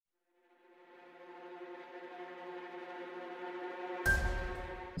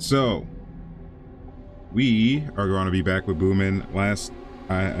So we are going to be back with Boomin. Last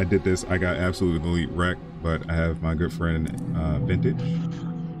I did this, I got absolutely wrecked, but I have my good friend Vintage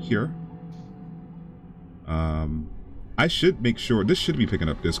here. I should make sure this should be picking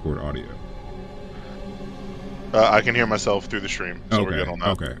up Discord audio. I can hear myself through the stream, so okay. we're good on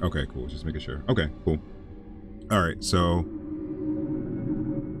that. Okay, cool. Just making sure. Okay, cool. All right, so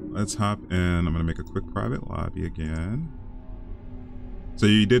let's hop in. I'm gonna make a quick private lobby again. So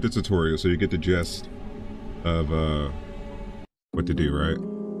you did the tutorial, so you get the gist of what to do, right?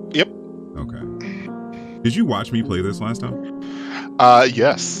 Yep. Okay. Did you watch me play this last time?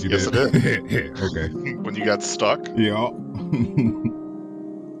 Yes. Yes, I did. Okay. When you got stuck? Yeah.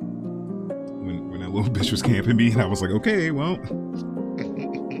 when that little bitch was camping me, and I was like, okay, well.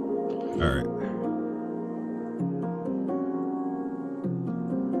 All right.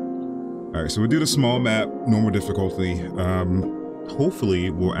 All right, so we'll do the small map, normal difficulty.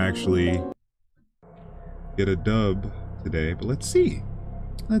 Hopefully we'll actually get a dub today, but let's see.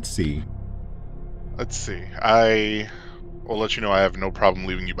 Let's see. I will let you know I have no problem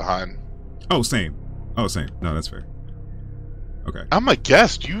leaving you behind. Oh, same. Oh, same. No, that's fair. Okay. I'm a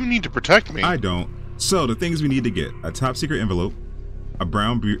guest. You need to protect me. I don't. So the things we need to get: a top secret envelope, a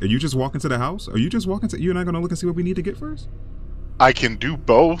brown. Are you just walking to the house? Are you just walking to? You're not gonna look and see what we need to get first? I can do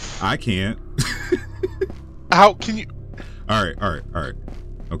both. I can't. How can you? All right.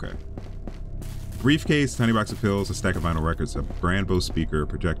 Okay. Briefcase, tiny box of pills, a stack of vinyl records, a brand Bose speaker, a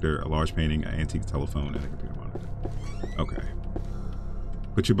projector, a large painting, an antique telephone, and a computer monitor. Okay.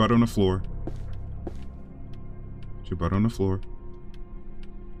 Put your butt on the floor. Put your butt on the floor.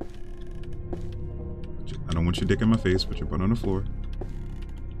 I don't want your dick in my face. Put your butt on the floor.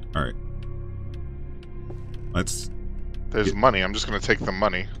 All right. There's money. I'm just gonna take the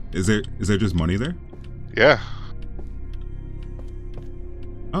money. Is there just money there? Yeah.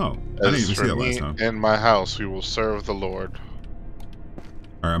 Oh, I didn't even see that last time. In my house, we will serve the Lord.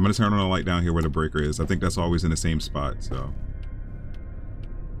 All right, I'm gonna turn on the light down here where the breaker is. I think that's always in the same spot. So,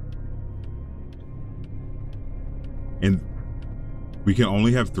 and we can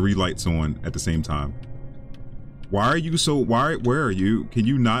only have 3 lights on at the same time. Why are you so? Where are you? Can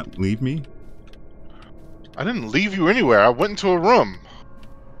you not leave me? I didn't leave you anywhere. I went into a room.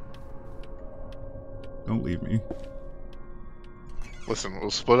 Don't leave me. Listen, we'll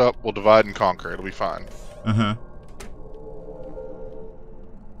split up. We'll divide and conquer. It'll be fine. Uh-huh.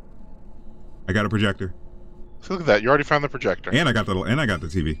 I got a projector. So look at that. You already found the projector. And I got the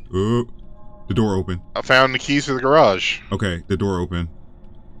TV. Ooh, the door open. I found the keys to the garage. Okay, the door open.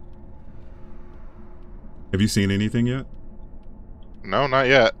 Have you seen anything yet? No, not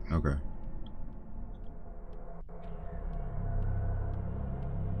yet. Okay.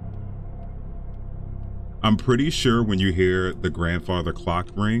 I'm pretty sure when you hear the grandfather clock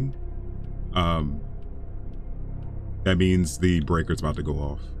ring, that means the breaker's about to go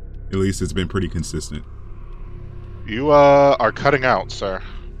off. At least it's been pretty consistent. You are cutting out, sir.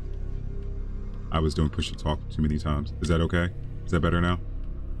 I was doing push to talk too many times. Is that okay? Is that better now?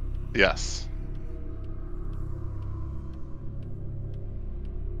 Yes.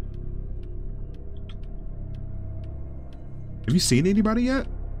 Have you seen anybody yet?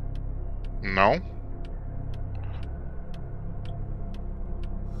 No.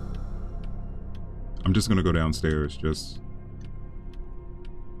 I'm just gonna go downstairs just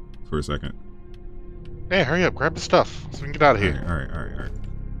for a second. Hey, hurry up, grab the stuff so we can get out of here. All right.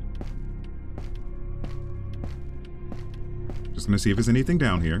 Just gonna see if there's anything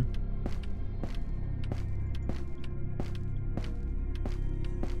down here.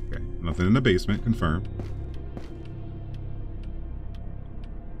 Okay, nothing in the basement, confirmed.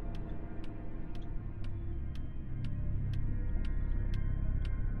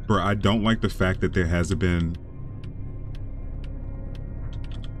 Bro, I don't like the fact that there hasn't been...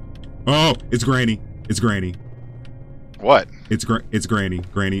 Oh, it's Granny. It's Granny. What? It's Granny.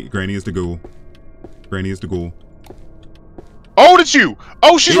 Granny is the ghoul. Granny is the ghoul. Oh, it's you!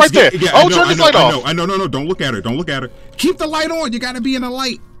 Oh, she's right there! Yeah, oh, turn this light off! I know. No, don't look at her. Don't look at her. Keep the light on. You gotta be in the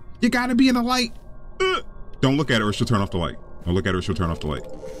light. You gotta be in the light. Don't look at her or she'll turn off the light. Don't look at her or she'll turn off the light.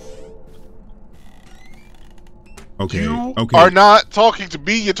 Okay. You are not talking to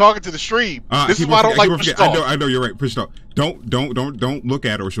me. You're talking to the stream. This is why I don't like push talk. I know. You're right. Push talk. Don't look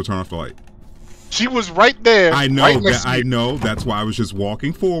at her or she'll turn off the light. She was right there. I know. Right I know. That's why I was just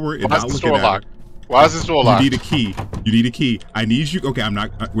walking forward and not looking at her. Why is this door locked? You need a key. You need a key. I need you. Okay, I'm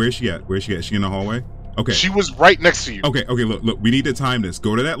not. Where is she at? Where is she at? Is she in the hallway? Okay. She was right next to you. Okay. Look. We need to time this.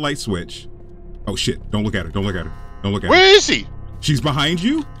 Go to that light switch. Oh shit! Don't look at her. Don't look at her. Where is she? She's behind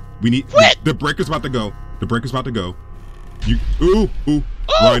you. We need. What? The breaker's about to go. The breaker's about to go. You. Ooh.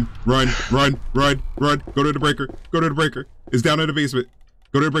 Run, run, run, run, run. Go to the breaker. Go to the breaker. It's down in the basement.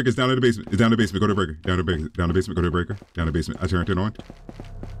 Go to the breaker. It's down in the basement. It's down in the basement. Go to the breaker. Down the breaker. Down the basement. Go to the breaker. Down the basement. I turned it on.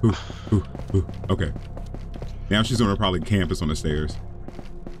 Ooh, ooh, ooh. Okay. Now she's gonna probably campus on the stairs.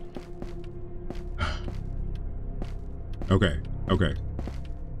 Okay. Okay.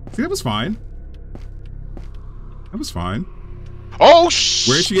 See, that was fine. That was fine. Oh, shh!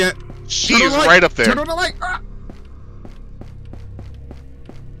 Where is she at? She is right up there. Turn on the light. Ah!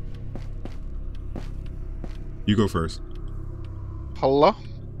 You go first. Hello?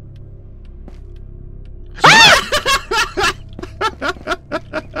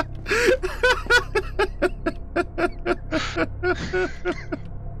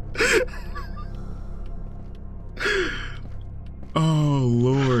 Oh,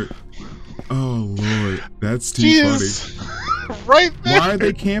 Lord. Oh, Lord. That's too funny. Right there. Why are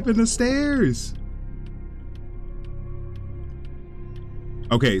they camping the stairs?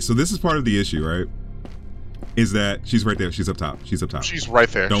 Okay, so this is part of the issue, right? Is that she's right there. She's up top. She's up top. She's right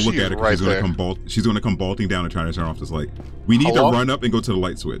there. Don't look at her because she's gonna come bolting down and try to turn off this light. We need to run up and go to the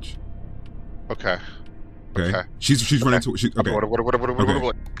light switch. Okay. Okay. She's running to. Okay.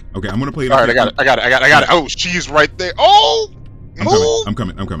 What? Okay. I'm gonna play it. All right. I got it. Oh, she's right there. Oh. I'm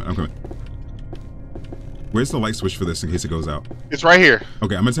coming. Where's the light switch for this in case it goes out? It's right here.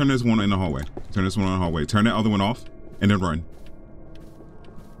 Okay. I'm gonna turn this one in the hallway. Turn this one in the hallway. Turn that other one off and then run.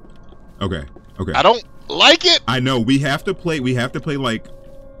 Okay. Okay. I don't like it. I know. We have to play like.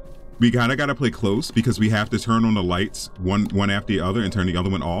 We kind of got to play close because we have to turn on the lights one after the other and turn the other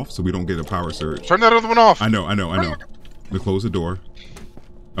one off so we don't get a power surge. Turn that other one off. I know. To close the door.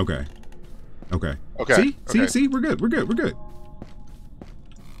 Okay. Okay. Okay. See, we're good.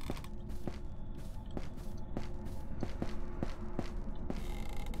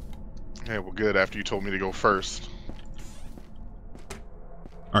 Yeah, we're good after you told me to go first.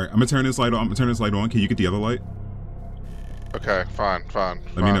 All right, I'm gonna turn this light on. Can you get the other light? Okay, fine.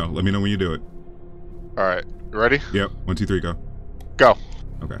 Let me know. Let me know when you do it. All right, you ready? Yep. 1, 2, 3, go. Go.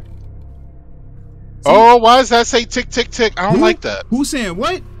 Okay. See? Oh, why does that say tick tick tick? I don't like that. Who's saying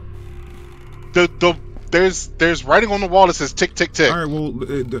what? There's writing on the wall that says tick tick tick. All right, well,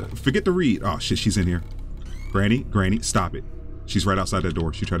 forget to read. Oh shit, she's in here. Granny, stop it. She's right outside that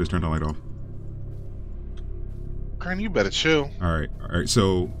door. She tried to turn the light off. Granny, you better chill. All right.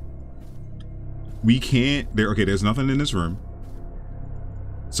 So we can't. Okay, there's nothing in this room.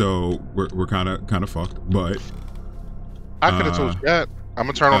 So we're kind of fucked. But I could have told you that. I'm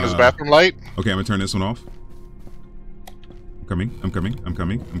gonna turn on this bathroom light. Okay, I'm gonna turn this one off. I'm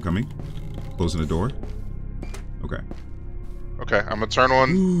coming. Closing the door. Okay. Okay, I'm gonna turn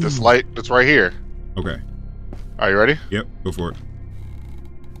on this light that's right here. Okay. Are you ready? Yep, go for it.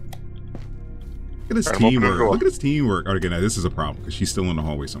 Look at this teamwork. Look at this teamwork. Okay, now this is a problem because she's still in the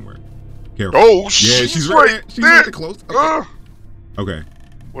hallway somewhere. Careful. Oh, yeah, she's right there. She's right there close. Okay. Okay.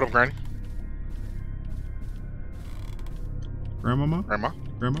 What up, Granny? Grandmama?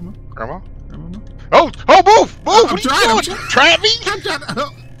 Oh, move! I'm trying. Trap me?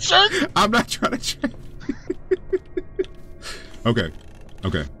 Sure. I'm not trying to trap. Okay.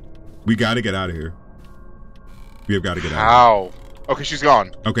 We got to get out of here. We have got to get out. How? Okay, she's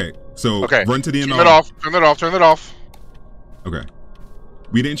gone. Okay, so run to the end. Turn it off. Okay.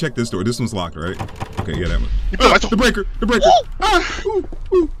 We didn't check this door. This one's locked, right? Okay, yeah, that one. The breaker. The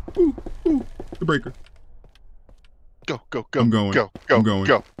breaker. Go. I'm going.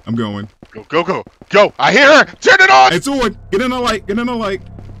 Go. I hear her. Turn it on. It's on. Get in the light.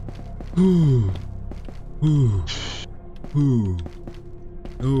 Ooh.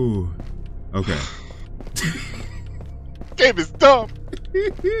 Okay. Game is dumb.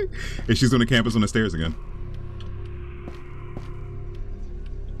 And she's gonna campus on the stairs again.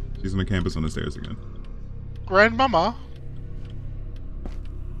 Grandmama.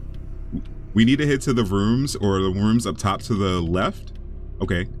 We need to head to the rooms or the rooms up top to the left.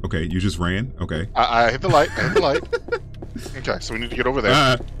 Okay. You just ran. Okay. I hit the light. Okay, so we need to get over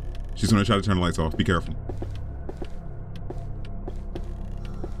there. She's gonna try to turn the lights off. Be careful.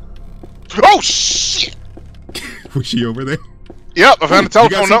 Oh shit! Was she over there? Yep, I found the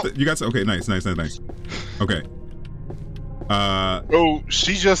telephone. You got okay, nice. Okay. Oh,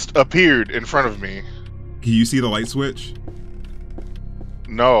 she just appeared in front of me. Can you see the light switch?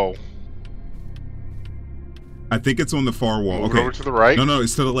 No. I think it's on the far wall. Move over to the right. No,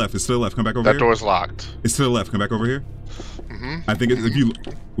 it's to the left. Come back over here. That door's locked. It's to the left. Come back over here. I think if you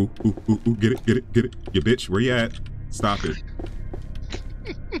get it, you bitch. Where you at? Stop it.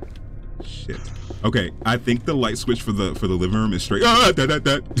 Shit. Okay, I think the light switch for the living room is straight.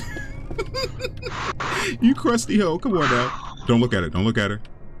 That. You crusty hoe. Come on now. Don't look at her. Don't look at her.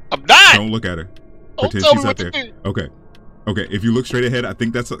 I'm not. Don't look at her. Pretend she's out there. Okay. Okay. If you look straight ahead, I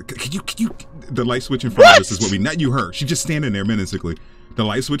think that's. Can you? The light switch in front of us is what we. Not you. Her. She's just standing there menacingly. The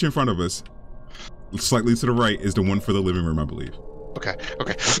light switch in front of us, slightly to the right, is the one for the living room, I believe. Okay.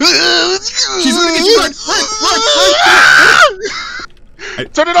 Okay. She's gonna get you. Run!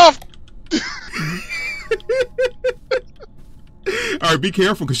 Turn it off. All right, be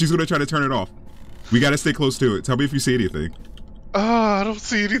careful because she's gonna try to turn it off. We gotta stay close to it. Tell me if you see anything. I don't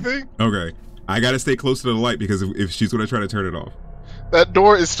see anything. Okay, I gotta stay close to the light because if she's gonna try to turn it off. That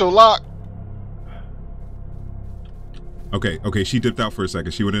door is still locked. Okay, okay, she dipped out for a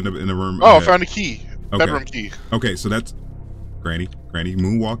second. She went in the room. Oh, I found a key. Okay. Bedroom key. Okay, so that's Granny. Granny,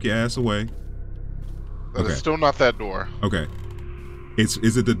 moonwalk your ass away. But it's still not that door. Okay.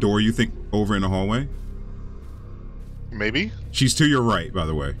 Is it the door you think over in the hallway? Maybe. She's to your right, by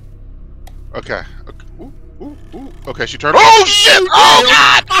the way. Okay. Okay. Ooh, ooh, ooh. Okay, she turned. Oh shit! Oh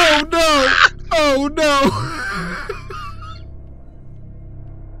god! Oh no! Oh no!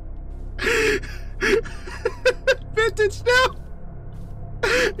 Vintage now!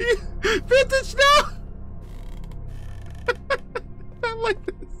 Vintage now! I like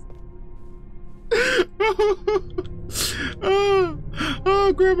this.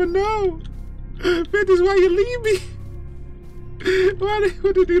 Oh, Grandma, no! Vintage, why you leave me? What did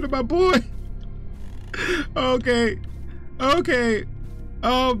you do to my boy? Okay. Okay.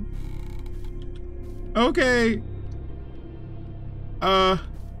 Okay. I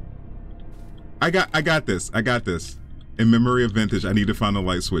got this. I got this. In memory of Vintage, I need to find the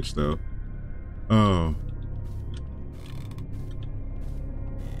light switch though. Oh.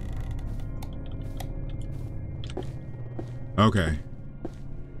 Okay.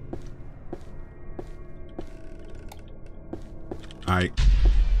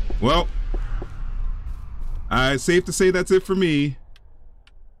 Well, safe to say that's it for me.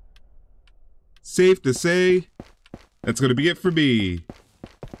 Safe to say that's gonna be it for me.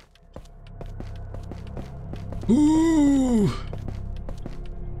 Ooh.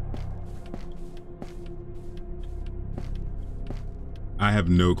 I have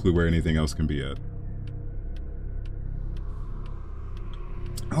no clue where anything else can be at.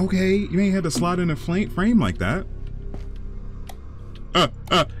 Okay, you ain't had to slide in a frame like that.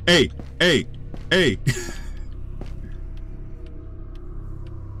 Hey.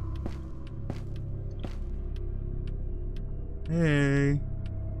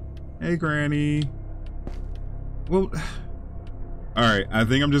 Hey, Granny. Well, all right, I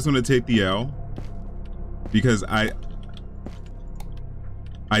think I'm just gonna take the L because I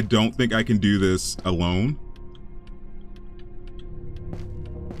don't think I can do this alone.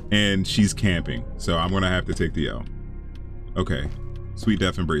 And she's camping, so I'm gonna have to take the L. Okay. Sweet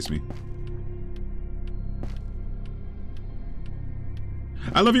death, embrace me.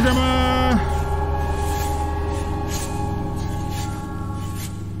 I love you, Grandma! So,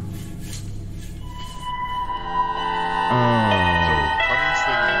 funniest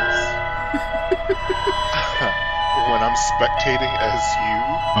thing is, when I'm spectating as you,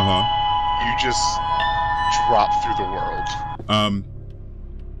 you just drop through the world.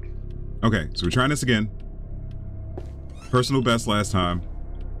 Okay, so we're trying this again. Personal best last time.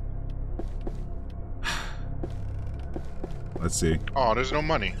 Let's see. Oh, there's no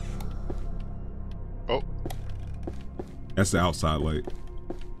money. Oh. That's the outside light.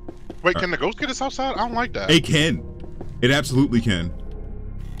 Wait, can the ghost get us outside? I don't like that. It can. It absolutely can.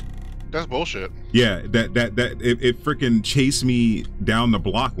 That's bullshit. Yeah, it freaking chased me down the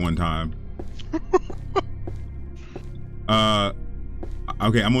block one time.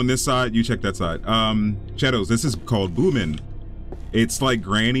 Okay, I'm on this side. You check that side. Shadows, this is called Boomin'. It's like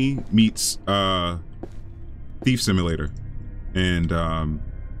Granny meets Thief Simulator. And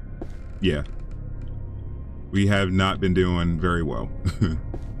yeah. We have not been doing very well.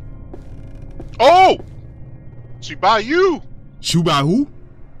 Oh! She by you! She by who?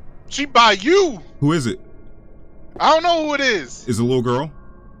 She by you! Who is it? I don't know who it is. Is it a little girl?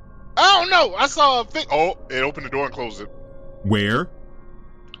 I don't know. I saw a thing. Oh, it opened the door and closed it. Where?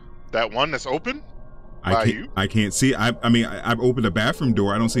 That one that's open? I can't see. I mean, I've opened a bathroom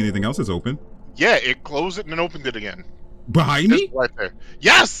door. I don't see anything else that's open. Yeah, it closed it and then opened it again. Behind me? Right there.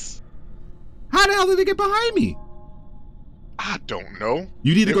 Yes! How the hell did it get behind me? I don't know.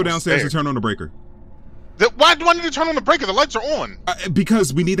 You need to go downstairs and turn on the breaker. Why do I need to turn on the breaker? The lights are on.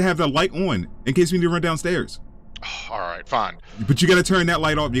 Because we need to have the light on in case we need to run downstairs. All right, fine. But you got to turn that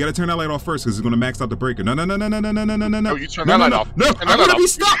light off. You got to turn that light off first because it's going to max out the breaker. No. No, you turn that light off. No, I'm going to be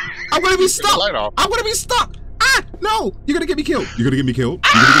stuck. I'm going to be stuck. I'm going to be stuck. Ah, no. You're going to get me killed. You're going to get me killed.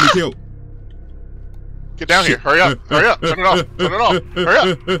 You're going to get me killed. Get down here. Hurry up. Hurry up. Turn it off. Turn it off. Hurry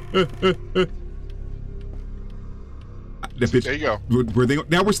up. There you go. Were they,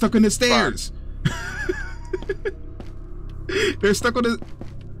 now we're stuck on the stairs. They're stuck on the...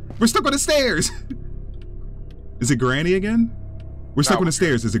 We're stuck on the stairs. Is it Granny again? We're stuck on the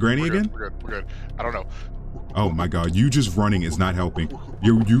stairs. Is it Granny again? We're good. We're good. I don't know. Oh my God! You just running is not helping.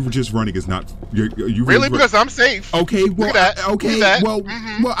 You just running is not. You really because I'm safe. Okay. Well. Look at that. Okay. Look at that. Well.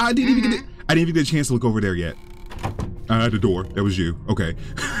 Well. I didn't even get. I didn't even get a chance to look over there yet. The door. That was you. Okay.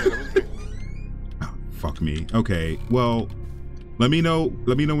 Oh, fuck me. Okay. Well. Let me know.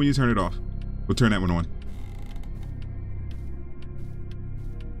 Let me know when you turn it off. We'll turn that one on.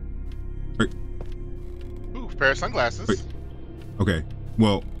 Ooh, pair of sunglasses. Wait. Okay.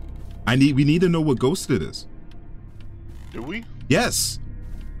 Well, we need to know what ghost it is. Do we? Yes.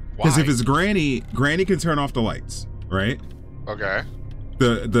 Because if it's Granny can turn off the lights, right? Okay.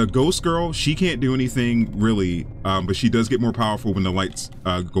 The ghost girl, she can't do anything really, but she does get more powerful when the lights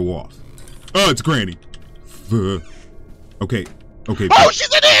go off. Oh, it's Granny. Okay. Okay. Oh,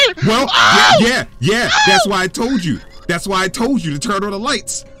 she's in there! Well, oh! yeah. That's why I told you. That's why I told you to turn on the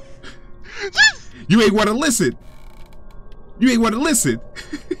lights. You ain't want to listen. You ain't want to listen.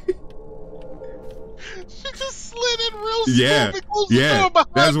 She just slid in real slow. Yeah.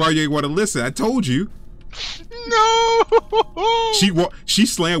 That's why you ain't want to listen. I told you. No. She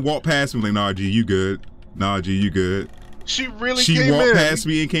slammed, walked past me like, nah, G, you good. Nah, G, you good. She really She came walked in. past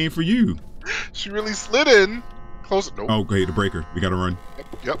me and came for you. She really slid in. Close. Nope. Oh, okay, the breaker. We gotta run.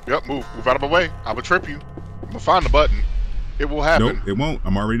 Yep. Move out of my way. I will trip you. I'm gonna find the button. It will happen. Nope, it won't.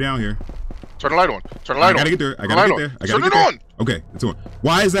 I'm already down here. Turn the light on. Turn the light on. I gotta get there. I gotta get there. Turn it on. Okay, it's on.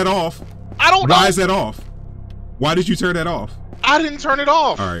 Why is that off? I don't know. Why is that off? Why did you turn that off? I didn't turn it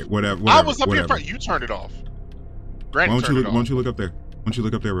off. All right, whatever. I was up here in front. You turned it off. Granny turned it off. Why don't you look up there? Why don't you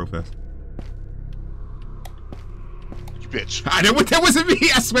look up there real fast? You bitch. That wasn't me.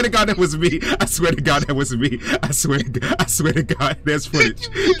 I swear to God, that wasn't me. I swear to God, that wasn't me. I swear to God, there's footage.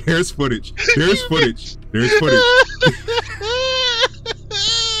 There's footage. There's footage. There's footage.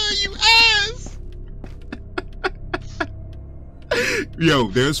 You ass. Yo,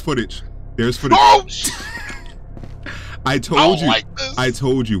 there's footage. There's footage. Oh, I told you. like this. I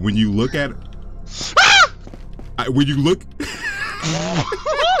told you when you look at when you look. Oh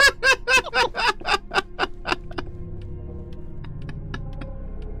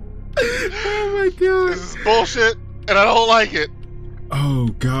my God. This is bullshit, and I don't like it. Oh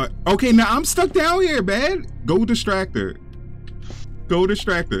God. Okay, now I'm stuck down here, man. Go distract her. Go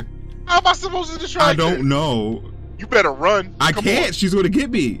distract her. How am I supposed to distract her? I don't know. You better run. I Come can't. on. She's gonna get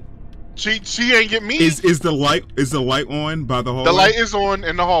me. She ain't get me. Is the light on by the hallway? The light is on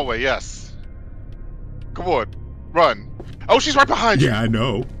in the hallway. Yes. Come on, run. Oh, she's right behind you. Yeah, I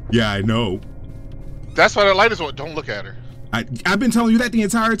know. Yeah, I know. That's why the light is on. Don't look at her. I've been telling you that the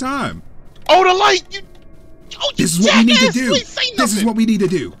entire time. Oh, the light. This is what we need to do. This is what we need to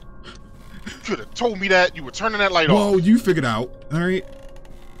do. You could have told me that. You were turning that light Well, off. you figured out. All right.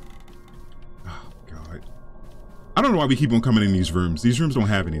 Oh God. I don't know why we keep on coming in these rooms. These rooms don't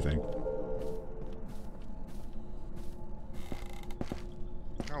have anything.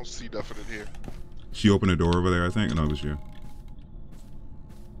 I don't see nothing in here. She opened a door over there, I think. No, it was you.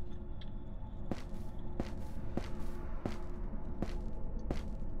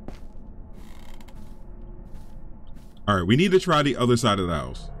 All right, we need to try the other side of the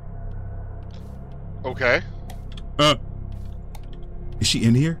house. Okay. Is she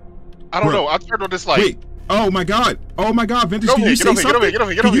in here? I don't know. I turned on this light. Wait. Oh my God. Oh my God, Vintage. Can you say something?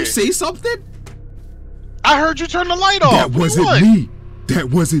 Can you say something? I heard you turn the light off. That wasn't me.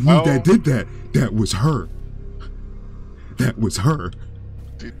 That wasn't me that did that. That was her. That was her.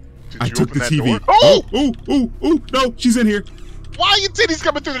 Did I you took open the that TV. door? Oh! Oh, no, she's in here. Why are your titties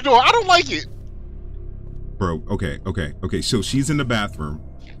coming through the door? I don't like it. Bro, okay. So she's in the bathroom.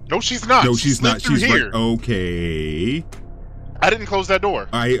 No, she's not. No, she's not. She's here. right. Okay. I didn't close that door.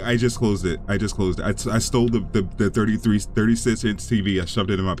 I just closed it. I stole the 36-inch TV. I shoved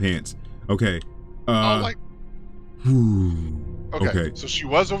it in my pants. Okay. Okay. So she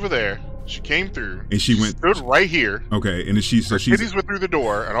was over there. She came through. And she went. Stood right here. Okay. And then she's. Her titties were through the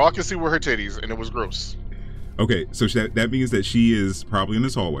door, and all I could see were her titties, and it was gross. Okay. So that means that she is probably in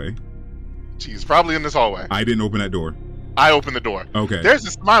this hallway. She's probably in this hallway. I didn't open that door. I opened the door. Okay. There's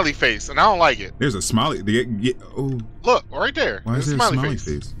a smiley face, and I don't like it. There's a smiley. Oh. Look, right there. Why is there a smiley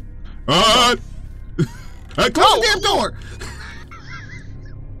face? Close the damn door.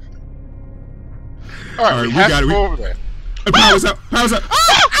 All right, we got to go over there. Power's up. Power's up. Oh,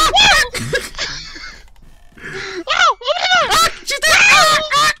 She's there.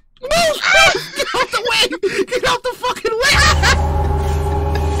 Move. Get out the way.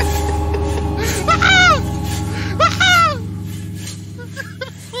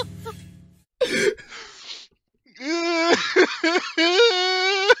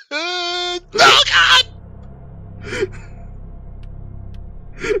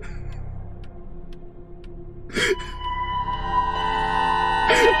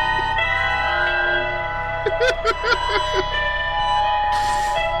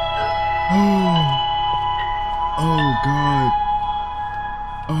 Oh God.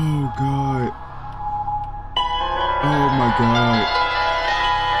 Oh God. Oh my God.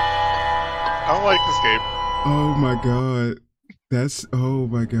 I don't like this game. Oh my God. That's, oh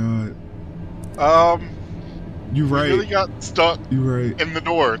my God. You're right. We really got stuck You're right. in the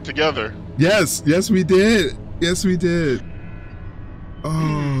door together. Yes, yes we did. Yes we did.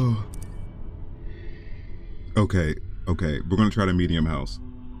 Oh. Okay, okay. We're gonna try the medium house.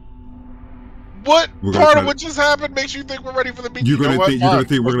 What part of what just happened makes you think we're ready for the medium? You're gonna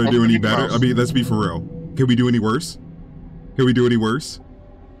think we're gonna do any better? I mean, let's be for real. Can we do any worse? Can we do any worse?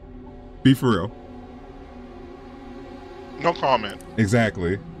 Be for real. No comment.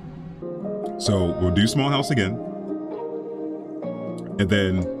 Exactly. So we'll do small house again, and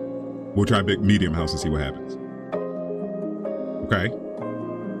then we'll try big medium house and see what happens. Okay.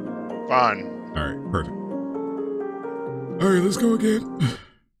 Fine. All right. Perfect. All right. Let's go again.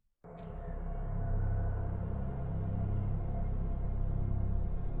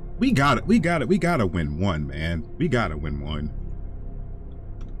 We got it. We gotta win one, man. We gotta win one.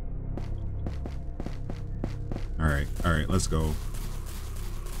 All right. All right. Let's go.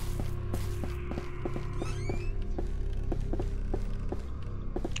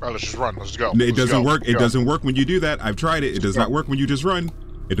 All right, let's just run. Let's go. It doesn't work. It doesn't work when you do that. I've tried it. It does not work when you just run.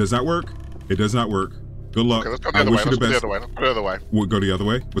 It does not work. It does not work. Good luck. Okay, let's go the other way. Let's go the other way. Let's go the other way. We'll go the other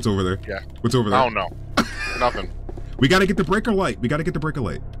way. What's over there? Yeah. What's over there? I don't know. Nothing. We got to get the breaker light. We got to get the breaker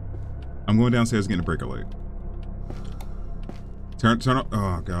light. I'm going downstairs getting the breaker light. Turn up.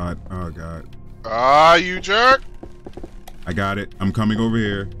 Oh God. Oh God. Ah, you jerk. I got it. I'm coming over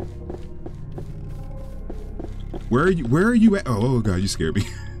here. Where are you? Where are you at? Oh God, you scared me.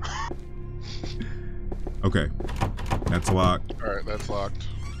 Okay, that's locked. All right, that's locked.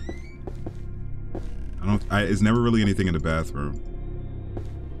 It's never really anything in the bathroom.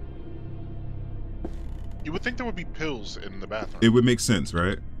 You would think there would be pills in the bathroom. It would make sense,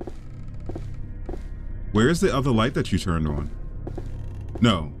 right? Where's the other light that you turned on?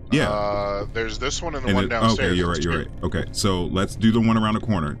 No. Yeah. There's this one and the one downstairs. Okay, you're right. You're right. Okay, so let's do the one around the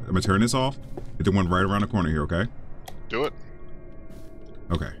corner. I'm gonna turn this off. Hit the one right around the corner here. Okay. Do it.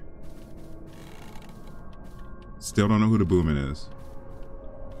 Okay. Still don't know who the Boomin is.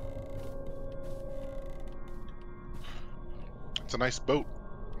 It's a nice boat.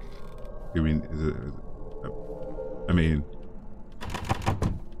 I mean,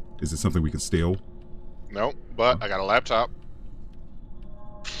 is it something we can steal? No, but I got a laptop.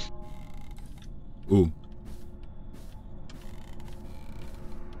 Ooh.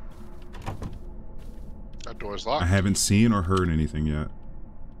 That door's locked. I haven't seen or heard anything yet.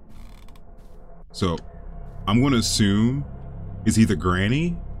 So, I'm going to assume it's either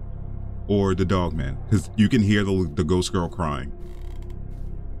Granny or the dog man, because you can hear the ghost girl crying.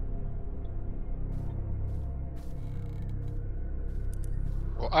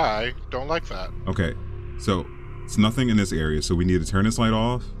 Well, I don't like that. Okay, so it's nothing in this area, so we need to turn this light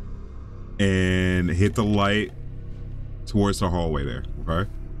off and hit the light towards the hallway there, okay?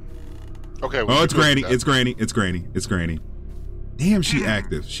 Okay. Oh, it's Granny. It's Granny. It's Granny. It's Granny. Damn, she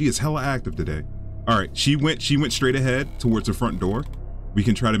active. She is hella active today. All right, she went straight ahead towards the front door. We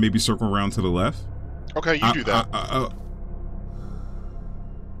can try to maybe circle around to the left. Okay, you do that.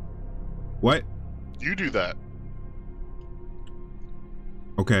 What? You do that.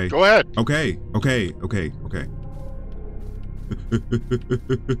 Okay. Go ahead. Okay. Okay. Okay. Okay.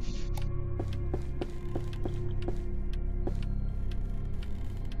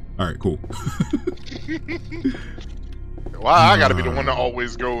 All right, cool. Well, I gotta be the one to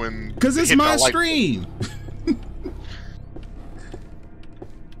always go and... Because it's my stream.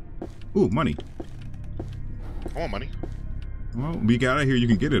 Ooh, money. Come on, money. Well, we got it here. You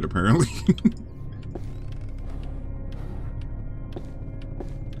can get it, apparently.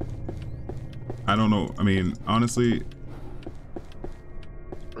 I don't know. I mean, honestly...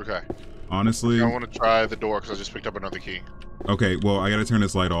 Okay. Honestly... I want to try the door because I just picked up another key. Okay, well, I gotta turn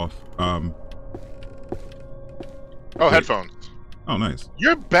this light off. Oh, wait. Headphones. Oh, nice.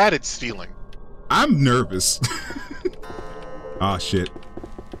 You're bad at stealing. I'm nervous. Ah, shit.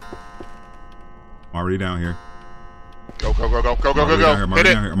 I'm already down here. Go, go, go, go, go, go, go, go. I'm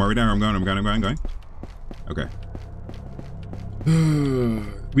already down here. I'm already down here. I'm going. Okay.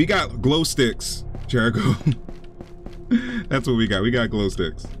 We got glow sticks, Jericho. That's what we got. We got glow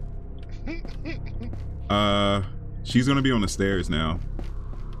sticks. She's gonna be on the stairs now.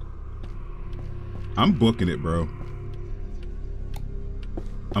 I'm booking it, bro.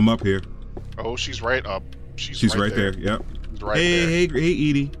 I'm up here. Oh, she's right up. She's right there. Yep. She's right there. Hey,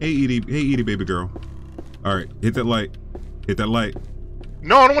 Edie. Hey, Edie, baby girl. All right, hit that light. Hit that light.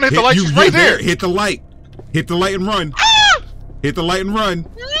 No, I don't want to hit the light. She's right there. Hit the light. Hit the light and run. Hit the light and run.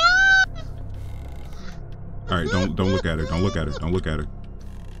 All right, don't look at her. Don't look at her. Don't look at her.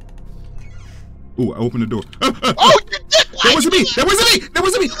 Ooh, I opened the door. Oh, that wasn't me. That wasn't me. That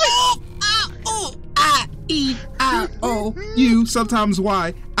wasn't me. O U sometimes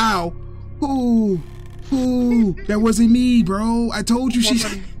Y. Ow. Ooh. Ooh. That wasn't me, bro. I told you she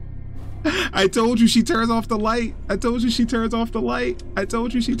turns off the light. I told you she turns off the light. I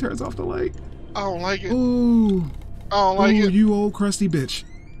told you she turns off the light. I don't like it. Ooh. I don't like it. You old crusty bitch.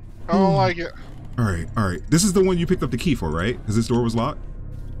 I don't like it. All right, all right. This is the one you picked up the key for, right? Because this door was locked.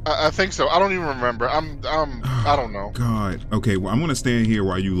 I think so. I don't even remember. I don't know. God. Okay. Well, I'm gonna stand here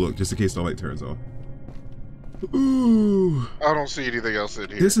while you look, just in case the light turns off. Ooh. I don't see anything else in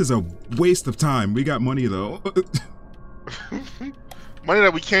here. This is a waste of time. We got money though. Money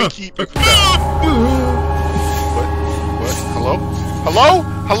that we can't keep. What? Hello? Hello?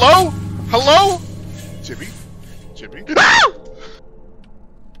 Hello? Hello? Jimmy? Jimmy?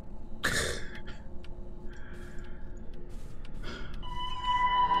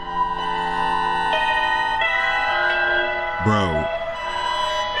 Bro,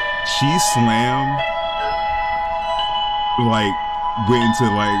 she slammed, like, went into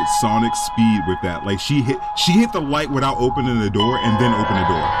like sonic speed with that. Like she hit the light without opening the door and then opened the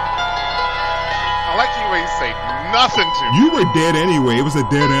door. I like you when you say nothing to me. You were dead anyway. It was a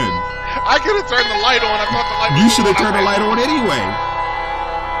dead end. I could have turned the light on. I thought the light was You should have turned the light on anyway.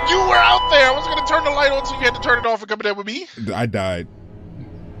 You were out there. I was going to turn the light on so you had to turn it off and come in there with me. I died.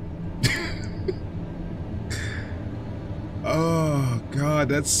 Oh, God,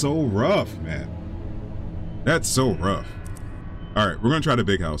 that's so rough, man. That's so rough. All right, we're going to try the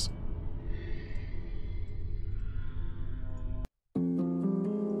big house.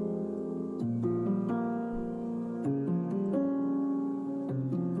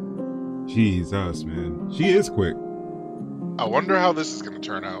 Jesus, man. She is quick. I wonder how this is going to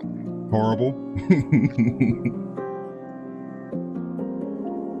turn out. Horrible.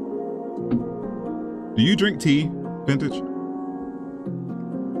 Do you drink tea, Vintage?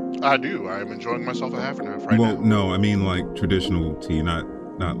 I do. I am enjoying myself a half and half right now. Well, no, I mean like traditional tea, not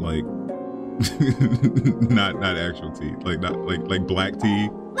like not actual tea, like not like black tea.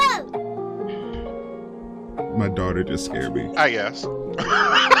 My daughter just scared me. I guess.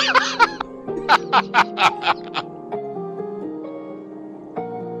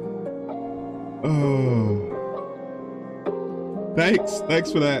 Oh,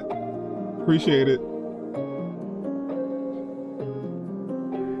 thanks for that. Appreciate it.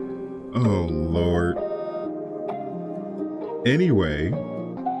 Oh, Lord. Anyway.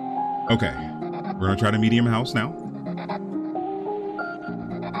 Okay. We're going to try the medium house now.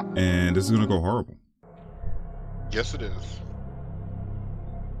 And this is going to go horrible. Yes, it is.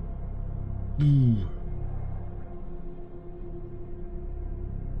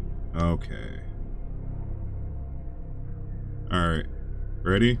 Okay. All right.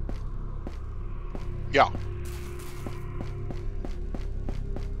 Ready? Yeah.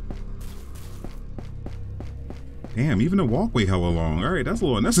 Damn, even the walkway hella long. All right, that's a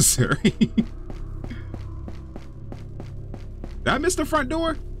little unnecessary. Did I miss the front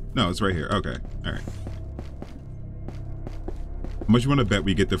door? No, it's right here. Okay, all right. How much you want to bet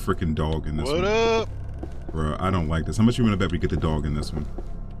we get the freaking dog in this one? What up? Bro, I don't like this. How much you want to bet we get the dog in this one?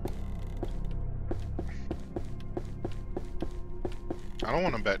 I don't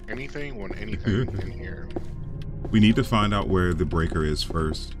want to bet anything on anything in here. We need to find out where the breaker is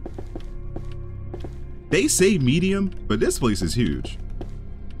first. They say medium, but this place is huge.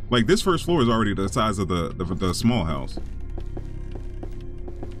 Like this first floor is already the size of the small house.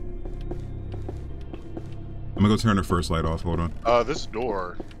 I'm gonna go turn the first light off. Hold on. This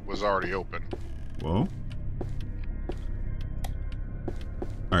door was already open. Well.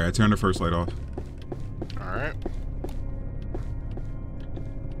 All right, I turned the first light off. All right.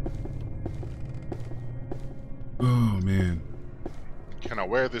 Oh man. Can I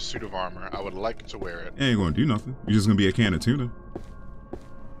wear this suit of armor? I would like to wear it. It ain't gonna do nothing. You're just gonna be a can of tuna.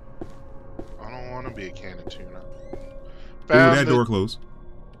 I don't want to be a can of tuna. Ooh, that door closed.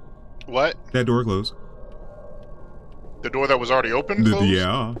 What? That door closed. The door that was already open closed?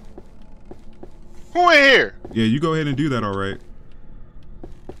 Yeah. Who in here? Yeah, you go ahead and do that, all right.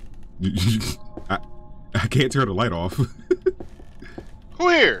 I can't turn the light off. Who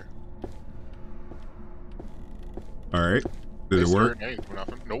here? All right. Did it work?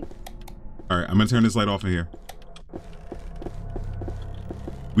 Nope. All right, I'm gonna turn this light off in here.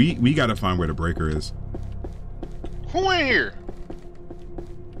 We gotta find where the breaker is. Who in here?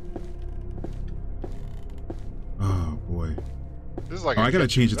 Oh boy. This is like Oh, a I gotta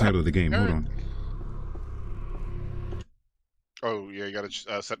kitchen. change the title of the game. Hold on. Oh yeah, you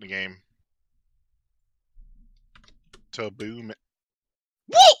gotta set the game to boom.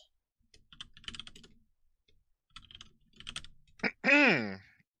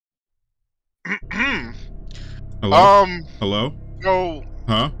 Hello? Hello? So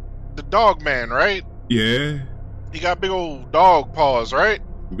Huh? the dog man, right? Yeah. He got big old dog paws, right?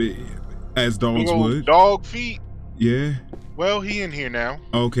 As Big dogs old would. dog feet. Yeah. Well, he in here now.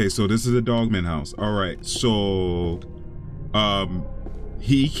 Okay, so this is a dogman house. All right. So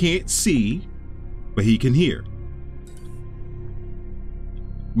he can't see, but he can hear.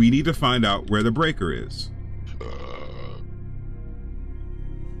 We need to find out where the breaker is.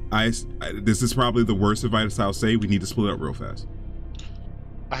 This is probably the worst advice I'll say. We need to split up real fast.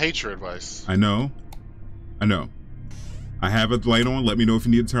 I hate your advice. I know. I have a light on. Let me know if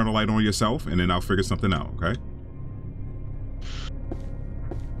you need to turn a light on yourself, and then I'll figure something out, okay?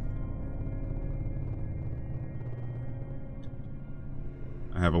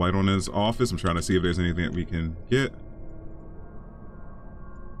 I have a light on in his office. I'm trying to see if there's anything that we can get.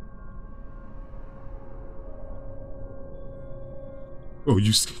 Oh,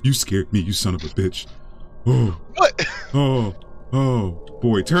 you scared me, you son of a bitch. Oh. What? Oh,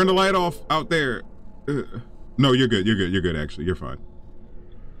 boy. Turn the light off out there. No, you're good, actually. You're fine.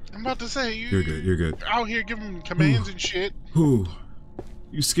 I'm about to say, you're good. Out here giving commands and shit. Ooh,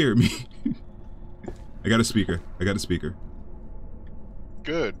 you scared me. I got a speaker.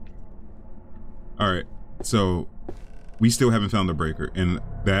 Good. All right, so we still haven't found the breaker, and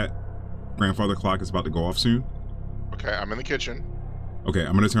that grandfather clock is about to go off soon. Okay, I'm in the kitchen. Okay,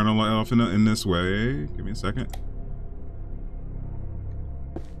 I'm gonna turn the light off in this way. Give me a second.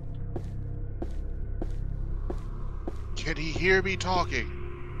 Can he hear me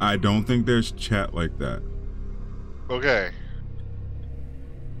talking? I don't think there's chat like that. Okay.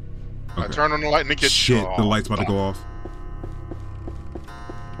 I turn on the light in the kitchen. Shit, the light's about to go off.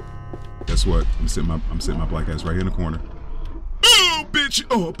 Guess what? I'm sitting my black ass right here in the corner. Oh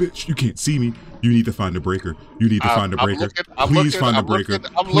bitch, you can't see me. You need to find the breaker. Please find the breaker.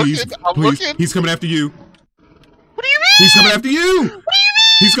 Please. He's coming after you. What do you mean? He's coming after you.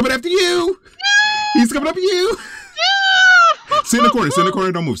 He's coming after you. He's coming after you. Sit in the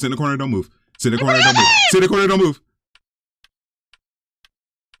corner, don't move. Sit in the corner, don't move.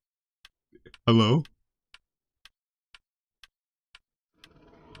 Hello?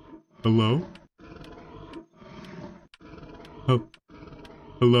 Hello? Oh.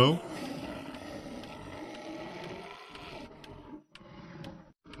 Hello?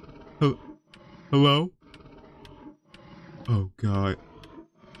 Hello? Oh, God.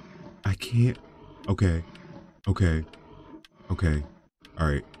 I can't. Okay. All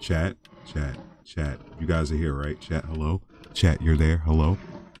right. Chat. You guys are here, right? Chat, hello? Chat, you're there? Hello?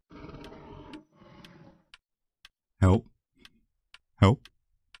 Help?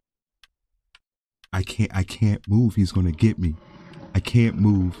 I can't move. He's gonna get me. I can't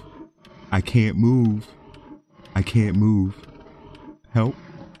move.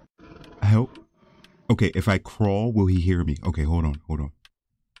 Help. Okay, if I crawl, will he hear me? Okay, hold on.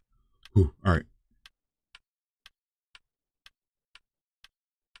 Ooh, all right.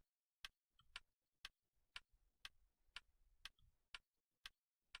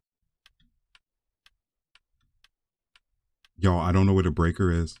 Y'all, I don't know where the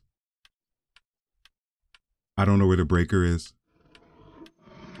breaker is.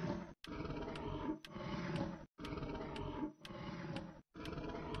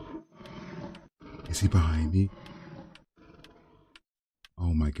 Is he behind me?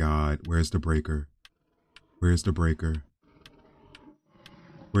 Oh my God, where's the breaker?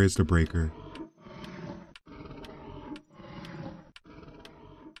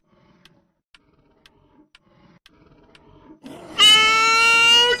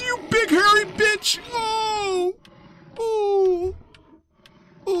 Oh, you big hairy bitch! Oh! Ooh.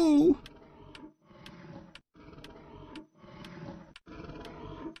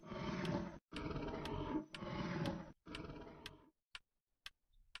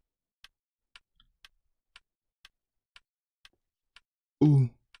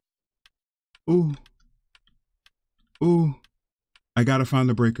 I gotta find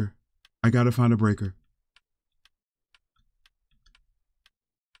the breaker.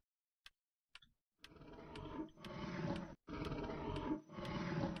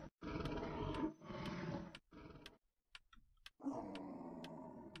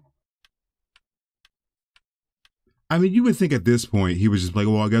 I mean, you would think at this point he was just like,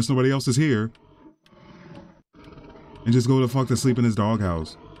 well, I guess nobody else is here. And just go the fuck to sleep in his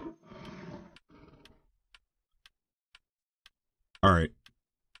doghouse. All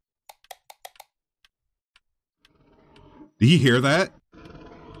Did he hear that?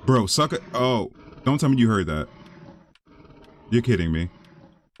 Bro, suck it. Oh, don't tell me you heard that. You're kidding me.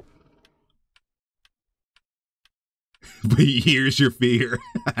 But he hears your fear.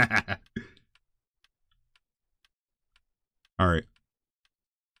 All right.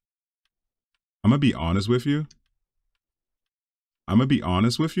 I'm gonna be honest with you.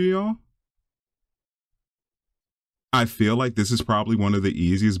 Y'all. I feel like this is probably one of the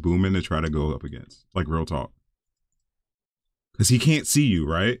easiest boommen to try to go up against. Like, real talk. Because he can't see you,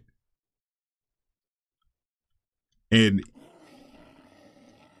 right? And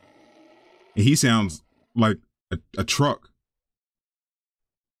he sounds like a truck.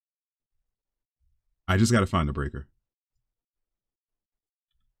 I just gotta find the breaker.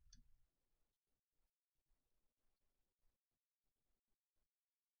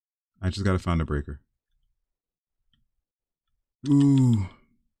 I just gotta find the breaker. Ooh.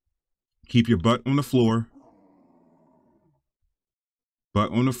 Keep your butt on the floor.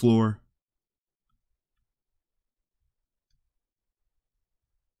 Butt on the floor.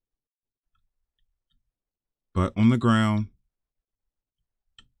 Butt on the ground.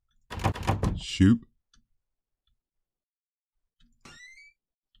 Shoot.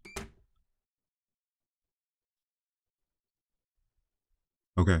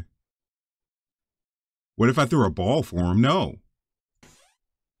 Okay. What if I threw a ball for him? No.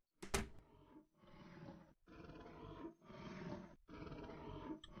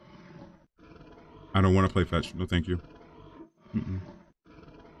 I don't want to play fetch. No, thank you.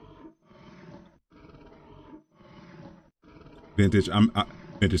 Vintage,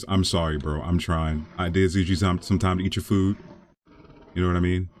 Vintage, I'm sorry, bro. I'm trying. I did need you some time to eat your food. You know what I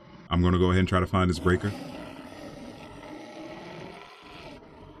mean? I'm going to go ahead and try to find this breaker.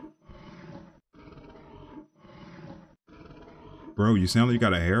 Bro, you sound like you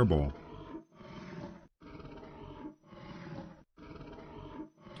got a hairball.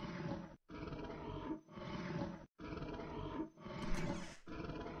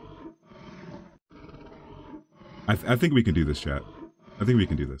 I think we can do this, chat. I think we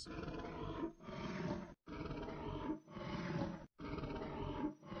can do this.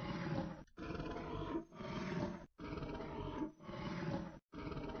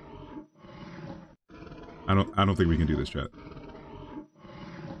 I don't think we can do this, chat.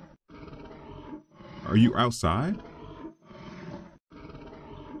 Are you outside?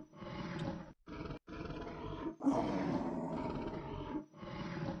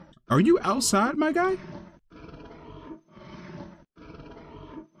 Are you outside, my guy?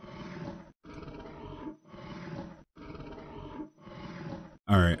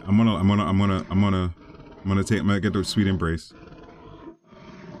 All right, I'm gonna get the sweet embrace.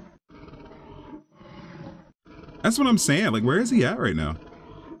 That's what I'm saying. Like, where is he at right now?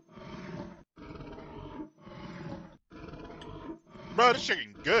 Bro, this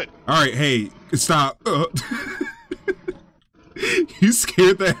chicken good. All right, hey, stop. You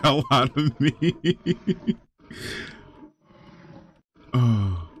scared the hell out of me.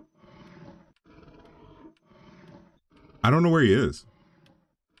 Oh. I don't know where he is.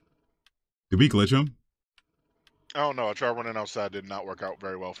 Did we glitch him? I don't know. I tried running outside. Did not work out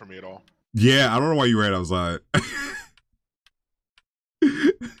very well for me at all. Yeah, I don't know why you ran outside.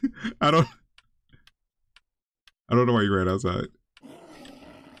 I don't know why you ran outside.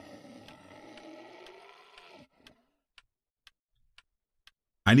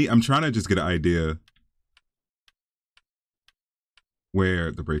 I'm trying to just get an idea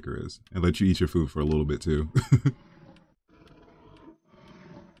where the breaker is and let you eat your food for a little bit too.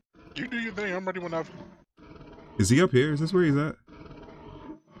 You do your thing. I'm ready whenever. Is he up here? Is this where he's at?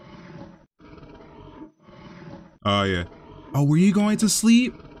 Oh, yeah. Oh, were you going to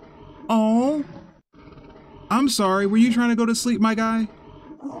sleep? Oh. I'm sorry. Were you trying to go to sleep, my guy?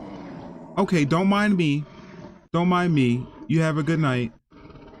 Okay, don't mind me. Don't mind me. You have a good night.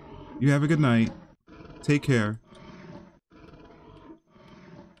 You have a good night. Take care.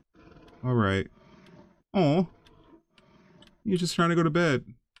 All right. Oh. You're just trying to go to bed.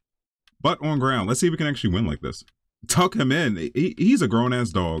 Butt on ground. Let's see if we can actually win like this. Tuck him in. He's a grown-ass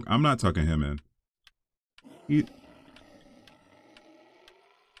dog. I'm not tucking him in.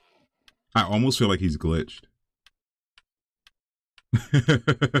 I almost feel like he's glitched.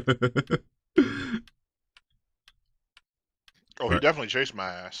 Oh, he definitely chased my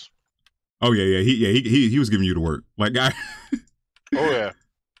ass. Oh yeah, he was giving you the work. Like I Oh yeah.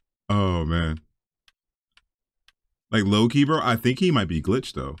 Oh man. Like low key, bro, I think he might be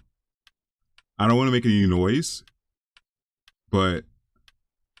glitched though. I don't want to make any noise, but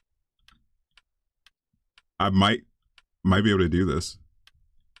I might be able to do this.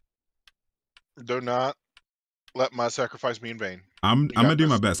 They're not. let my sacrifice be in vain. I'm You gonna got do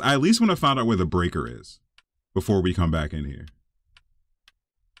my this. best. I at least want to find out where the breaker is before we come back in here.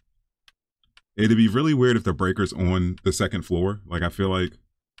 It'd be really weird if the breaker's on the second floor. Like I feel like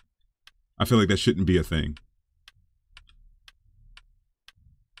that shouldn't be a thing.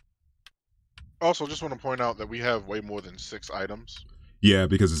 Also, just want to point out that we have way more than 6 items. Yeah,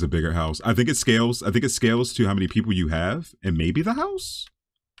 because it's a bigger house. I think it scales. I think it scales to how many people you have, and maybe the house.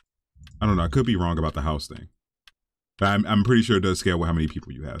 I don't know. I could be wrong about the house thing, but I'm pretty sure it does scale with how many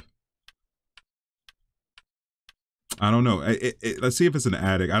people you have. I don't know. Let's see if it's an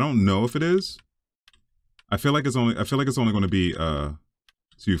attic. I don't know if it is. I feel like it's only going to be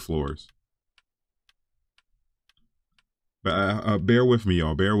 2 floors. But bear with me,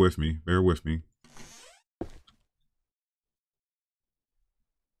 y'all. Bear with me. Bear with me.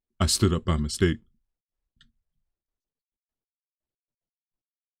 I stood up by mistake.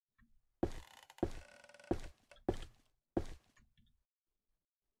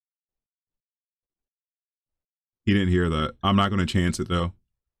 He didn't hear that. I'm not going to chance it, though.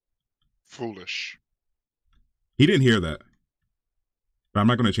 Foolish. He didn't hear that. But I'm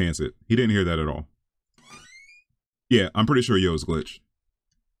not going to chance it. He didn't hear that at all. Yeah, I'm pretty sure Yo's glitched.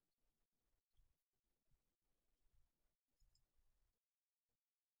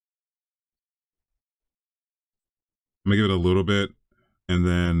 I'm going to give it a little bit, and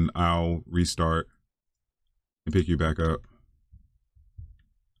then I'll restart and pick you back up.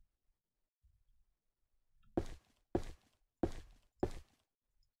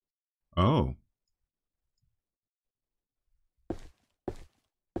 Oh.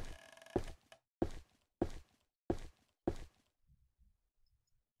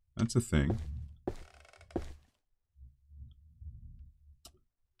 That's a thing.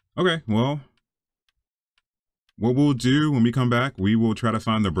 Okay, well, what we'll do when we come back, we will try to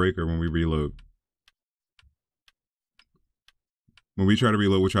find the breaker when we reload. When we try to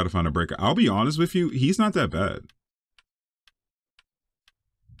reload, we'll try to find a breaker. I'll be honest with you, he's not that bad.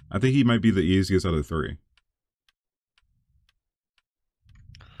 I think he might be the easiest out of the 3.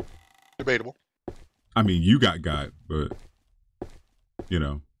 Debatable. I mean, you got, but, you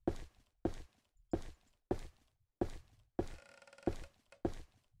know.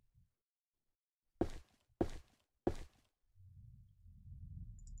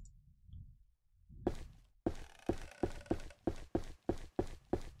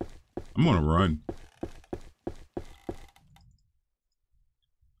 I'm on a run.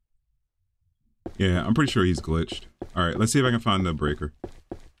 Yeah, I'm pretty sure he's glitched. All right, let's see if I can find the breaker.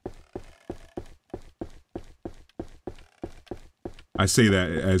 I say that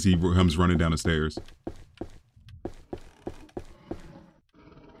as he comes running down the stairs.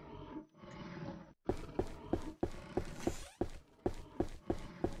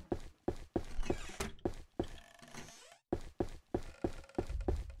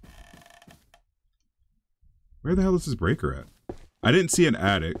 Where the hell is this breaker at? I didn't see an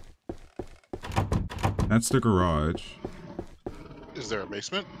attic. That's the garage. Is there a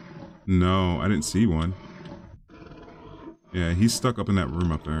basement? No, I didn't see one. Yeah, he's stuck up in that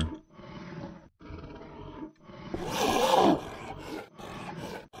room up there.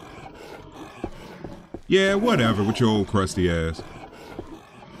 Yeah, whatever with your old crusty ass.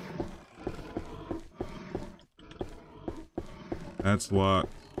 That's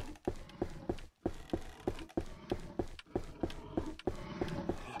locked.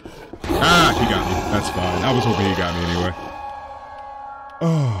 Ah, he got me. That's fine. I was hoping he got me anyway.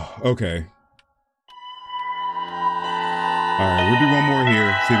 Oh, okay. Alright, we'll do one more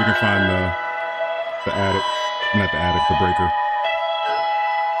here. See if we can find the attic. Not the attic, the breaker.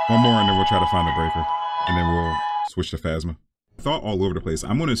 One more and then we'll try to find the breaker. And then we'll switch to Phasma. Thought all over the place.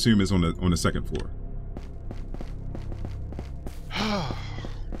 I'm gonna assume it's on the second floor.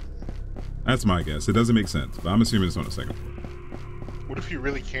 That's my guess. It doesn't make sense, but I'm assuming it's on the second floor. What if you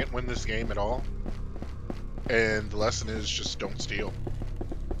really can't win this game at all? And the lesson is just don't steal.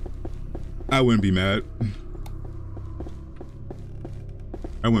 I wouldn't be mad.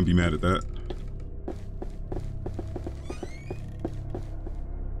 I wouldn't be mad at that.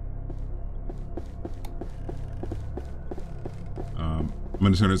 I'm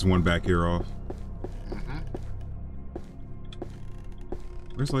gonna turn this one back here off. Mm-hmm.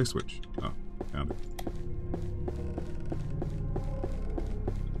 Where's the light switch? Oh, found it.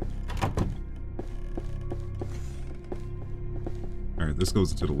 Alright, this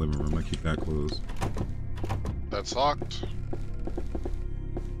goes into the living room. I keep that closed. That's locked.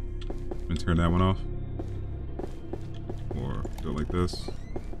 And turn that one off. Or do it like this.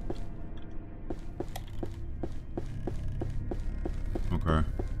 Okay.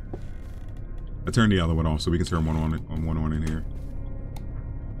 I turned the other one off so we can turn one on in here.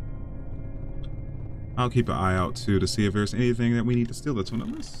 I'll keep an eye out too to see if there's anything that we need to steal that's on the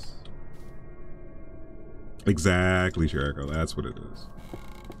list. Exactly, Jericho. That's what it is.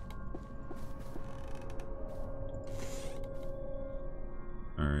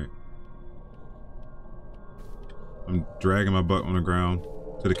 All right. I'm dragging my butt on the ground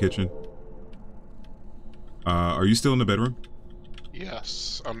to the kitchen. Are you still in the bedroom?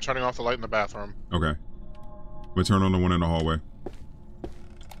 Yes. I'm turning off the light in the bathroom. Okay. I'm gonna turn on the one in the hallway.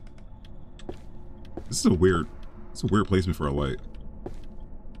 This is a weird placement for a light.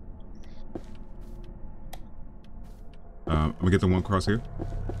 I'm gonna get the one across here.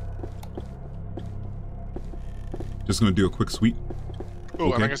 Just gonna do a quick sweep. Oh,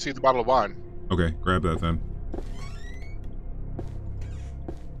 okay. And I can see the bottle of wine. Okay, grab that then.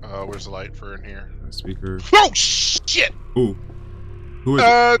 Where's the light for in here? Speaker. Oh shit! Ooh. Who is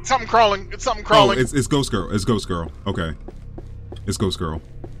it? Something crawling. It's something crawling. Oh, it's Ghost Girl. It's Ghost Girl. Okay. It's Ghost Girl.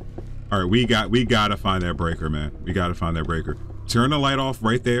 All right, we gotta find that breaker, man. We gotta find that breaker. Turn the light off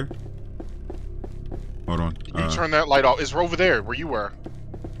right there. Hold on. You turn that light off. It's over there where you were.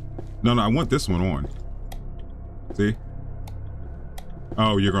 No, I want this one on. See?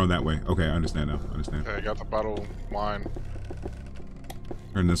 Oh, you're going that way. Okay, I understand now. I understand. Okay, I got the bottle of wine.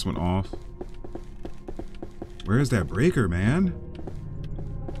 Turn this one off. Where's that breaker, man?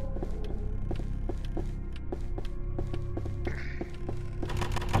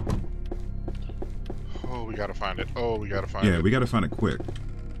 Oh, we gotta find it. Oh, we gotta find it. Yeah, we gotta find it quick.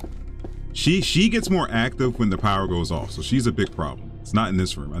 She gets more active when the power goes off, so she's a big problem. It's not in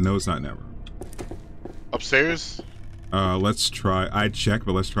this room. I know it's not in that room. Upstairs? Let's try. I checked,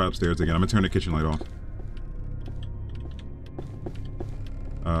 but let's try upstairs again. I'm gonna turn the kitchen light off.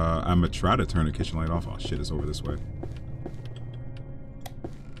 I'm gonna try to turn the kitchen light off. Oh shit, it's over this way.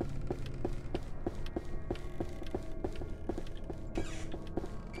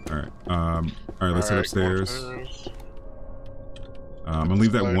 All right, let's head upstairs. I'm gonna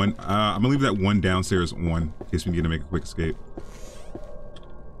leave that one. I'm gonna leave that one downstairs on in case we need to make a quick escape.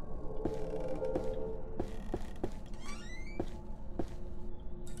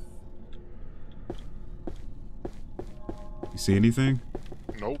 You see anything?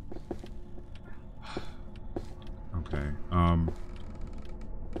 Nope. Okay. I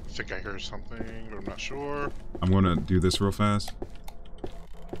think I heard something, but I'm not sure. I'm gonna do this real fast.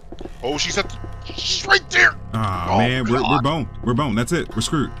 Oh, she's right there. Ah, man, we're boned. We're boned. That's it. We're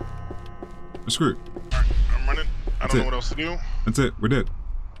screwed. We're screwed. I'm running. I don't know what else to do. That's it. We're dead.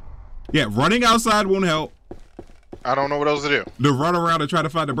 Yeah, running outside won't help. I don't know what else to do. To run around and try to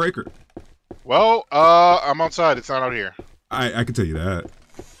find the breaker. Well, I'm outside. It's not out here. I can tell you that.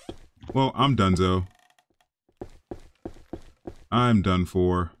 Well, I'm donezo. I'm done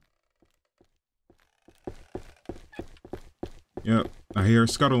for. Yep, I hear her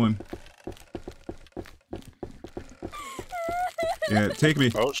scuttling. Yeah, take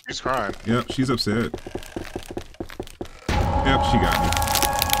me. Oh, she's crying. Yep, she's upset. Yep, she got me.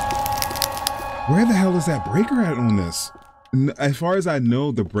 Where the hell is that breaker at on this? As far as I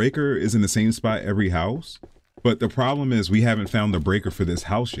know, the breaker is in the same spot every house. But the problem is we haven't found the breaker for this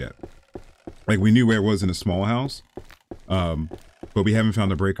house yet. Like, we knew where it was in a small house. But we haven't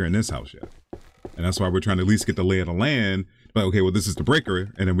found the breaker in this house yet. And that's why we're trying to at least get the lay of the land. But okay, well, this is the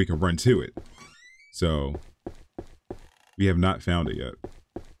breaker, and then we can run to it. So we have not found it yet.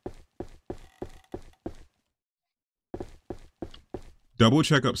 Double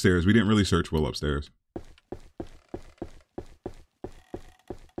check upstairs. We didn't really search well upstairs.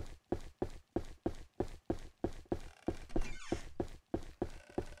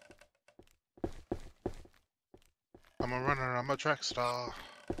 I'm a runner. I'm a track star.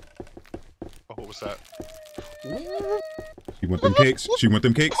 Oh, what was that? She want them cakes. She want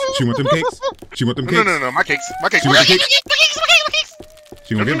them cakes. She want them cakes. She want them cakes. No, my cakes. My cakes. She want them cakes.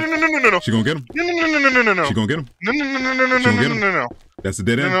 She gonna get them. No. She gonna get them. No. She gonna get them. No. That's a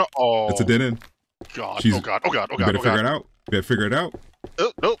dead end. Oh. That's a dead end. God. She's, Oh God. You better figure it out. You better figure it out.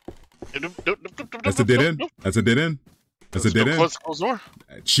 Nope. That's a dead end. That's a dead end. That's a dead end. Close door.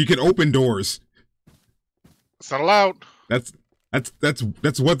 She can open doors. It's not allowed. That's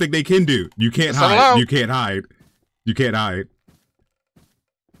one thing they can do. You can't hide. You can't hide. You can't hide.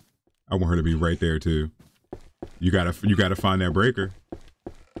 I want her to be right there too. You gotta find that breaker.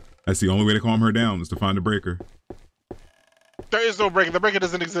 That's the only way to calm her down is to find the breaker. There is no breaker. The breaker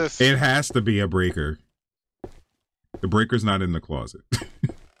doesn't exist. It has to be a breaker. The breaker's not in the closet.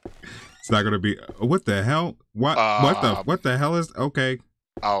 It's not gonna be. What the hell? What the hell is? Okay.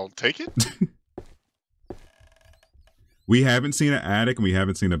 I'll take it. We haven't seen an attic and we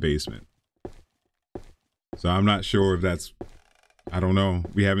haven't seen a basement. So I'm not sure if that's, I don't know.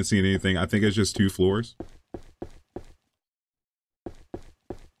 We haven't seen anything. I think it's just 2 floors.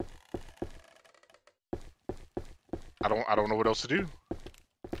 I don't know what else to do.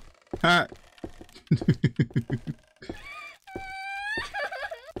 Ha!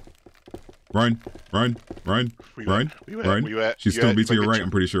 Run, run, run, run, run. She's still be to your right, I'm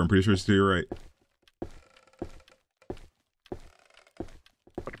pretty sure. I'm pretty sure she's to your right.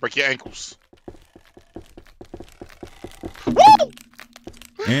 About to break your ankles. Woo!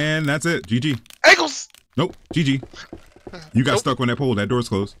 And that's it. GG. Ankles! Nope. GG. You got stuck on that pole. That door's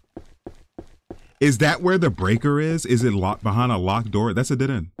closed. Is that where the breaker is? Is it locked behind a locked door? That's a dead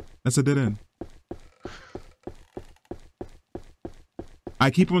end. That's a dead end.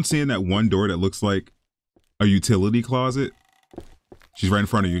 I keep on seeing that one door that looks like a utility closet. She's right in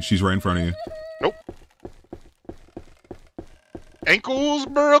front of you. She's right in front of you. Nope. Ankles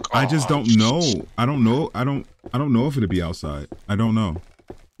broke. I just don't know. I don't know. I don't know if it'd be outside. I don't know.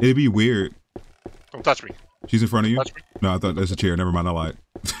 It'd be weird. Don't touch me. She's in front of you? Touch me. No, I thought that's a chair. Never mind. I lied.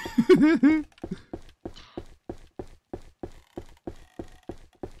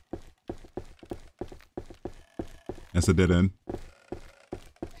 That's a dead end.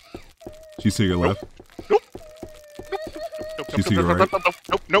 She's to your left. Nope. She's to your right.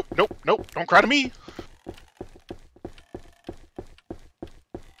 Nope. Don't cry to me.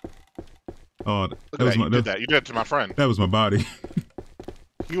 Oh, that was my. You did that to my friend. That was my body.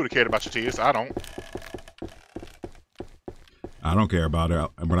 You would have cared about your tears. I don't. I don't care about her.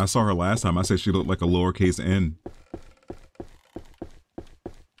 When I saw her last time, I said she looked like a lowercase n.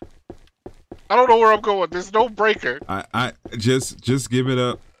 I don't know where I'm going. There's no breaker. I just give it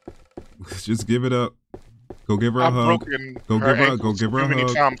up. Just give it up. Go give her a hug. Go give her a hug.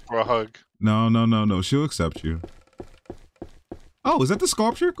 Many times for a hug. No. She'll accept you. Oh, is that the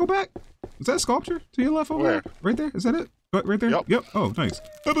sculpture? Go back. Is that a sculpture to your left over there? Right there? Is that it? Right there? Yep. Oh, nice.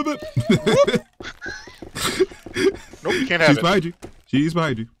 Nope, you can't have She's it. behind you. She's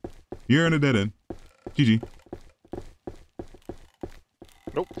behind you. You're in a dead end. GG.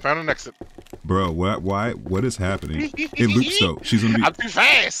 Nope, found an exit. Bro, what is happening? It loops though. She's gonna be. I'm too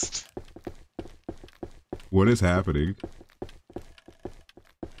fast. What is happening?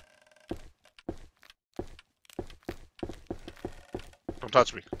 Don't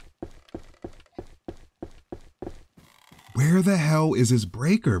touch me. Where the hell is his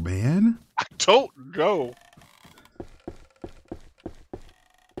breaker, man? I don't know.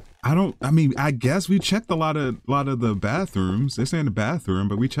 I guess we checked a lot of the bathrooms. They say in the bathroom,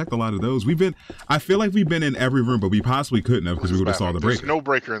 but we checked a lot of those. I feel like we've been in every room, but we possibly couldn't have because we would have saw the breaker. There's no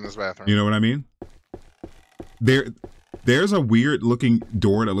breaker in this bathroom. You know what I mean? There's a weird looking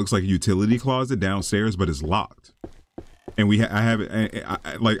door that looks like a utility closet downstairs, but it's locked. And I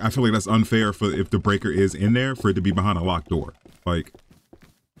feel like that's unfair for if the breaker is in there for it to be behind a locked door. Like,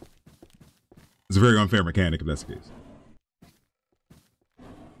 it's a very unfair mechanic if that's the case.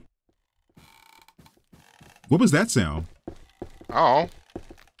 What was that sound? Oh.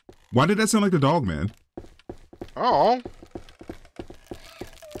 Why did that sound like the dog man? Oh.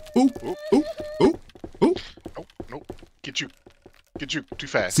 Ooh. Ooh. Ooh. Ooh. Nope. Get you too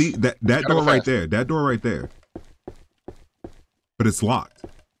fast. See that door right there. That door right there. But it's locked.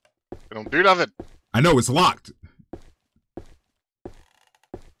 It don't do nothing. I know it's locked.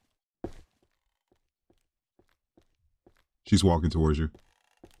 She's walking towards you.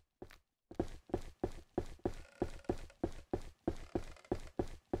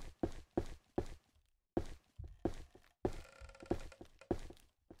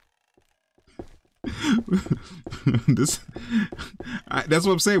 That's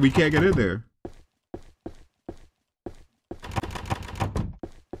what I'm saying. We can't get in there.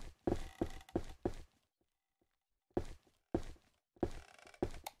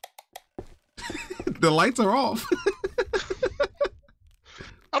 The lights are off.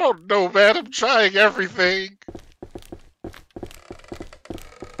 I don't know, man. I'm trying everything.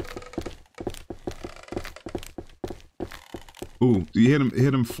 Ooh, you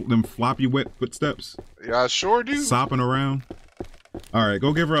hit them floppy wet footsteps. Yeah, I sure do. Sopping around. All right,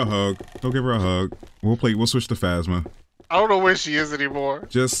 go give her a hug. Go give her a hug. We'll switch to Phasma. I don't know where she is anymore.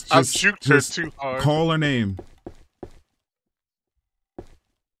 I've juked her too hard. Call her name.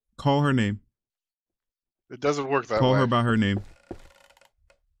 Call her name. It doesn't work that way. Call her by her name.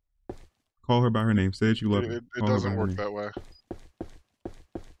 Call her by her name. Say that you love her. It doesn't work that way.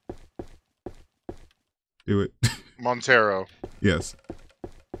 Do it. Montero. Yes.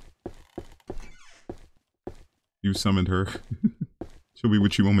 You summoned her. She'll be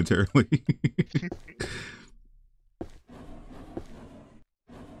with you momentarily.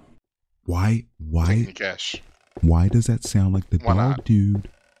 Why? Taking the cash. Why does that sound like the Why dog not? dude?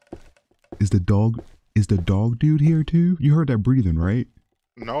 Is the dog dude here too? You heard that breathing, right?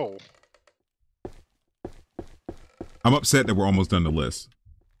 No. I'm upset that we're almost done the list.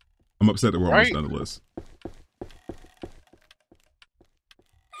 Almost done the list.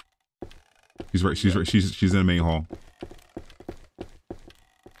 She's right. She's right. She's in the main hall.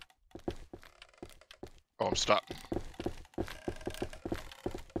 Oh, I'm stuck.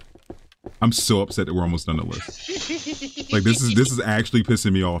 I'm so upset that we're almost done the list. Like this is actually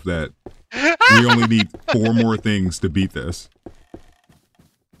pissing me off that we only need 4 more things to beat this.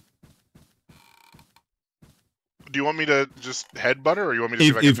 Do you want me to just headbutt her, or you want me to see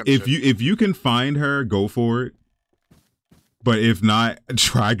if I can finish it? If you can find her, go for it. But if not,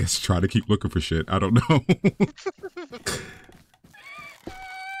 try to keep looking for shit. I don't know.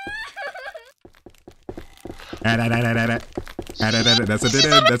 That's a dead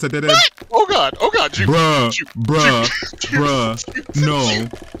end. That's a dead end. Oh god! Oh god! Bruh. No.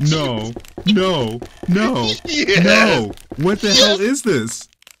 Yeah. No. What the hell is this?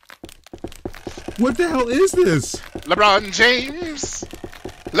 What the hell is this? LeBron James.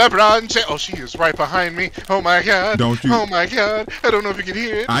 LeBron James. Oh, she is right behind me. Oh my god. Don't you? Oh my god. I don't know if you can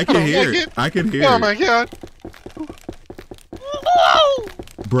hear it. I can hear it. I can hear it. Oh my god.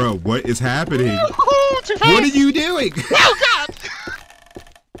 Bro, what is happening? Too fast. What are you doing? Oh god.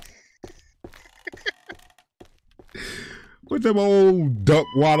 With them old duck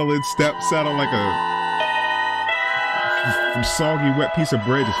waddling steps sounding like a soggy wet piece of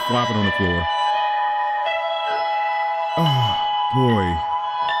bread just flopping on the floor. Oh boy.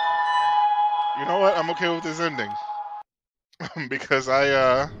 You know what? I'm okay with this ending. Because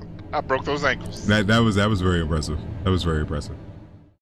I broke those ankles. That was very impressive. That was very impressive.